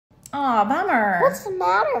Aw, bummer. What's the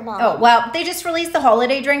matter, Mom? Oh, well, they just released the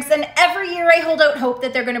holiday drinks, and every year I hold out hope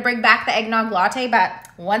that they're going to bring back the eggnog latte, but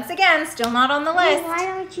once again, still not on the list. Well, why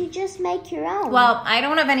don't you just make your own? Well, I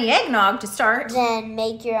don't have any eggnog to start. Then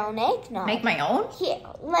make your own eggnog. Make my own? Here,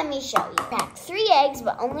 let me show you. Crack 3 eggs,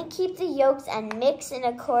 but only keep the yolks and mix in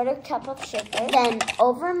a 1/4 cup of sugar. Then,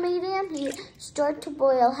 over medium heat, start to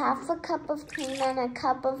boil 1/2 cup of cream and a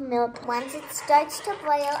cup of milk. Once it starts to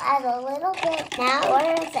boil, add a little bit. Now, pour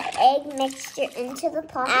the egg mixture into the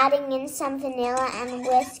pot, adding in some vanilla and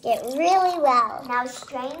whisk it really well. Now,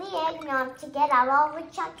 strain the eggnog to get out all the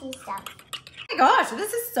chunky stuff. Oh my gosh,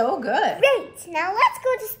 this is so good. Great! Now let's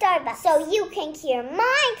go to Starbucks so you can cure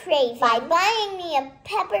my craving by buying me a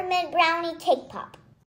peppermint brownie cake pop.